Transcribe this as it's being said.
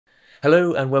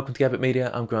Hello and welcome to Gabbett Media.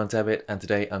 I'm Grant Abbott and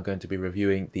today I'm going to be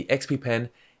reviewing the XPPEN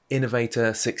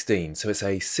Innovator 16. So it's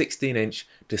a 16-inch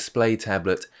display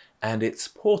tablet and it's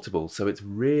portable, so it's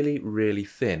really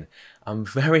thin. I'm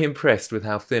very impressed with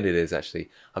how thin it is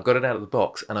actually. I got it out of the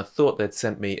box and I thought they'd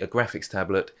sent me a graphics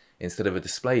tablet instead of a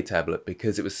display tablet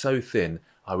because it was so thin.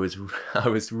 I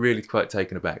was really quite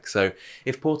taken aback. So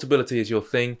if portability is your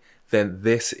thing, then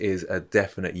this is a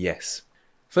definite yes.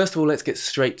 First of all, let's get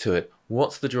straight to it.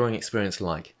 What's the drawing experience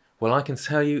like? Well, I can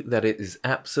tell you that it is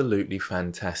absolutely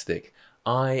fantastic.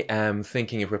 I am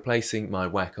thinking of replacing my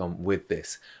Wacom with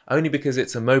this, only because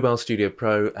it's a Mobile Studio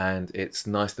Pro and it's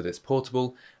nice that it's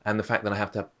portable, and the fact that I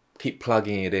have to keep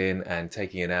plugging it in and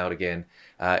taking it out again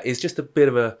is just a bit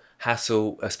of a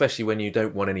hassle, especially when you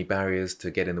don't want any barriers to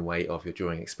get in the way of your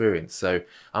drawing experience. So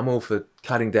I'm all for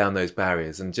cutting down those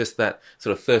barriers, and just that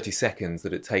sort of 30 seconds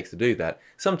that it takes to do that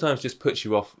sometimes just puts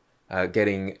you off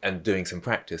getting and doing some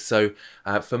practice. So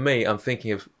for me, I'm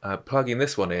thinking of plugging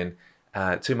this one in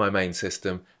to my main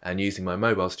system and using my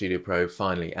Mobile Studio Pro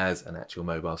finally as an actual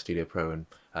Mobile Studio Pro and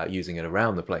using it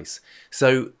around the place.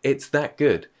 So it's that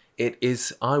good. It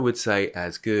is, I would say,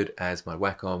 as good as my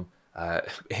Wacom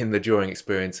in the drawing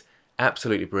experience.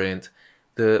 Absolutely brilliant.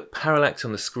 The parallax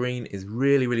on the screen is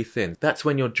really thin. That's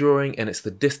when you're drawing and it's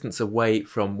the distance away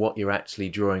from what you're actually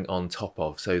drawing on top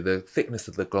of. So the thickness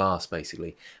of the glass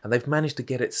basically. And they've managed to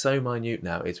get it so minute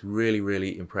now. It's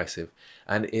really impressive.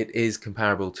 And it is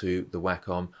comparable to the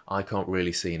Wacom. I can't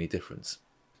really see any difference.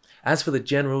 As for the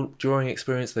general drawing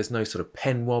experience, there's no sort of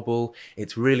pen wobble.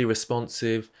 It's really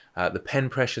responsive. The pen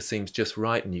pressure seems just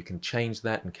right and you can change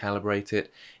that and calibrate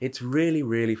it. It's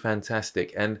really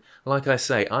fantastic. And like I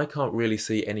say, I can't really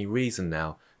see any reason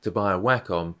now to buy a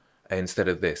Wacom instead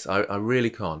of this. I really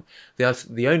can't.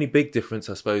 The only big difference,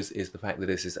 I suppose, is the fact that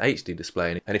this is HD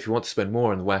display, and if you want to spend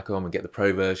more on the Wacom and get the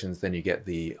Pro versions, then you get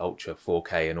the Ultra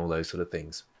 4K and all those sort of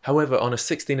things. However, on a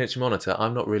 16-inch monitor,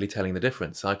 I'm not really telling the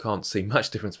difference. I can't see much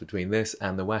difference between this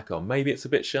and the Wacom. Maybe it's a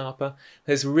bit sharper.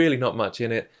 There's really not much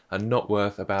in it, and not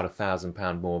worth about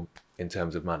 £1,000 more in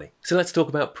terms of money. So let's talk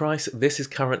about price. This is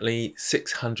currently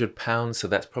 £600, so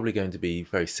that's probably going to be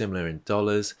very similar in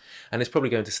dollars, and it's probably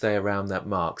going to stay around that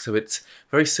mark. So it's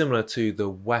very similar to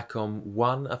the Wacom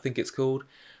One, I think it's called,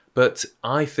 but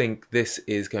I think this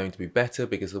is going to be better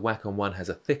because the Wacom One has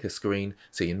a thicker screen,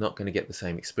 so you're not going to get the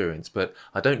same experience. But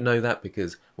I don't know that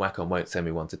because Wacom won't send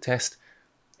me one to test.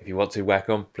 If you want to,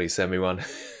 Wacom, please send me one.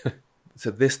 So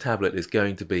this tablet is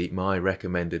going to be my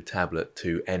recommended tablet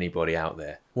to anybody out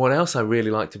there. What else I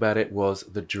really liked about it was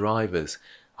the drivers.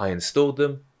 I installed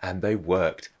them and they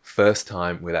worked first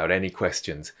time without any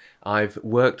questions. I've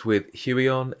worked with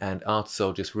Huion and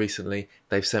Artisol just recently.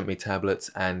 They've sent me tablets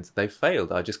and they've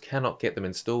failed. I just cannot get them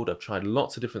installed. I've tried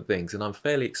lots of different things and I'm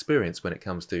fairly experienced when it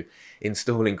comes to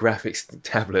installing graphics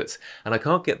tablets, and I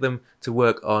can't get them to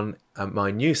work on my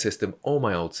new system or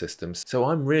my old systems. So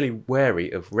I'm really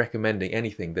wary of recommending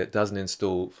anything that doesn't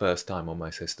install first time on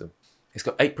my system. It's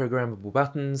got 8 programmable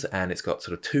buttons and it's got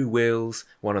sort of 2 wheels,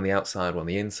 one on the outside, one on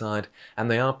the inside,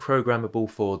 and they are programmable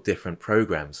for different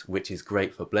programs, which is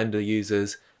great for Blender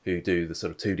users who do the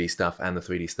sort of 2D stuff and the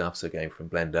 3D stuff, so going from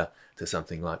Blender to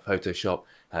something like Photoshop,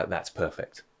 that's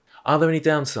perfect. Are there any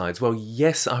downsides? Well,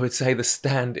 yes, I would say the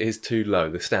stand is too low,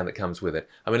 the stand that comes with it.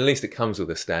 I mean, at least it comes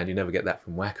with a stand, you never get that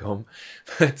from Wacom,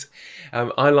 but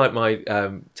I like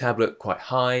my tablet quite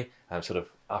high, sort of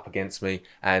up against me,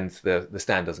 and the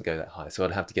stand doesn't go that high, so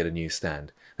I'd have to get a new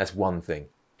stand. That's one thing.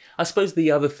 I suppose the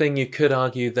other thing, you could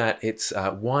argue that it's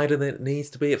wider than it needs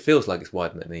to be. It feels like it's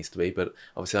wider than it needs to be, but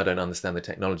obviously I don't understand the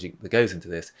technology that goes into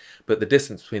this, but the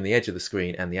distance between the edge of the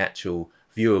screen and the actual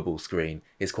viewable screen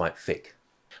is quite thick.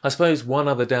 I suppose one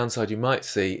other downside you might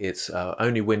see, it's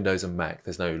only Windows and Mac,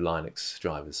 there's no Linux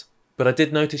drivers. But I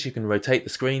did notice you can rotate the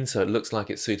screen, so it looks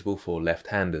like it's suitable for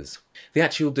left-handers. The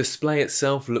actual display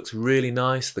itself looks really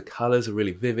nice, the colours are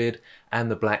really vivid,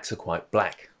 and the blacks are quite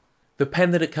black. The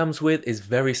pen that it comes with is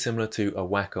very similar to a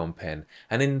Wacom pen,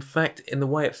 and in fact, in the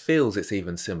way it feels, it's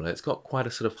even similar. It's got quite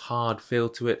a sort of hard feel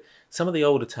to it. Some of the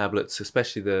older tablets,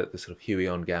 especially the sort of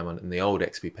Huion Gammon and the old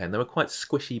XPPEN, they were quite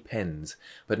squishy pens,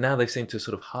 but now they seem to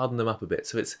sort of harden them up a bit.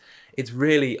 So it's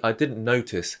really, I didn't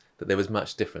notice that there was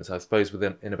much difference. I suppose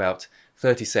in about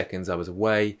 30 seconds I was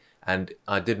away and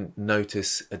I didn't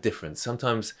notice a difference.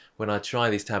 Sometimes when I try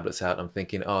these tablets out, I'm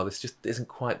thinking, oh, this just isn't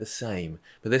quite the same.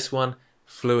 But this one,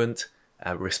 fluent,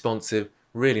 responsive,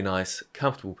 really nice,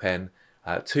 comfortable pen,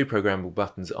 2 programmable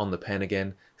buttons on the pen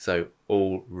again, so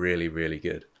all really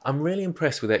good. I'm really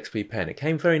impressed with XPPEN. It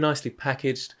came very nicely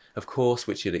packaged, of course,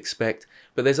 which you'd expect,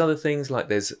 but there's other things like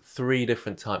there's 3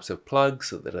 different types of plugs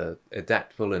that are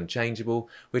adaptable and changeable,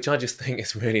 which I just think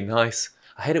is really nice.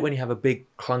 I hate it when you have a big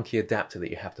clunky adapter that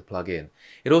you have to plug in.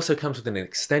 It also comes with an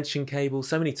extension cable.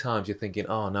 So many times you're thinking,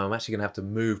 oh no, I'm actually going to have to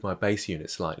move my base unit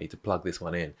slightly to plug this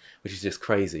one in, which is just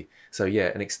crazy. So yeah,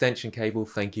 an extension cable,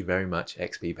 thank you very much,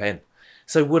 XPPEN.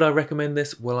 So would I recommend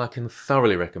this? Well, I can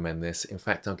thoroughly recommend this. In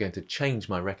fact, I'm going to change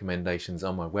my recommendations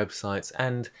on my websites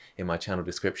and in my channel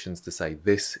descriptions to say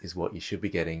this is what you should be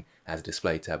getting as a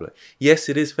display tablet. Yes,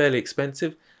 it is fairly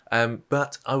expensive,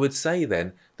 but I would say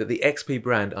then that the XP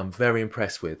brand I'm very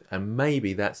impressed with, and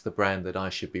maybe that's the brand that I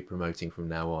should be promoting from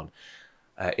now on.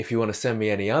 If you want to send me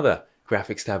any other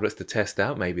graphics tablets to test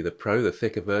out, maybe the Pro, the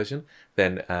thicker version,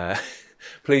 then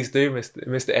please do, Mr.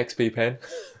 XPPEN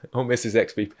or Mrs.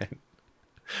 XPPEN.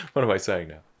 What am I saying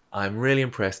now? I'm really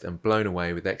impressed and blown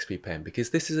away with XPPEN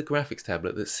because this is a graphics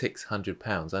tablet that's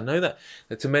 £600. I know that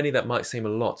to many that might seem a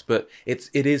lot, but it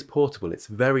is portable, it's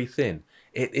very thin.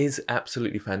 It is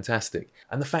absolutely fantastic.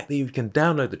 And the fact that you can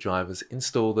download the drivers,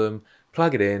 install them,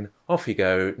 plug it in, off you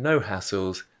go, no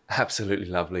hassles, absolutely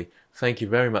lovely. Thank you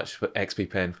very much for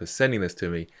XPPEN for sending this to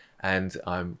me, and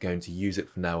I'm going to use it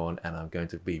from now on and I'm going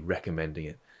to be recommending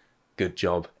it. Good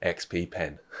job,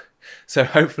 XPPEN. So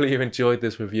hopefully you enjoyed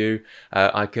this review.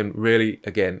 I can really,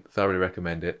 again, thoroughly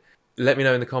recommend it. Let me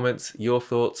know in the comments your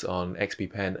thoughts on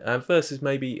XPPEN versus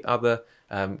maybe other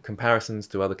comparisons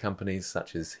to other companies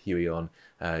such as Huion,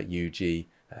 UG,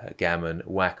 Gammon,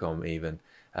 Wacom even.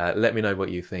 Let me know what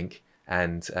you think,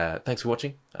 and thanks for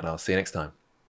watching, and I'll see you next time.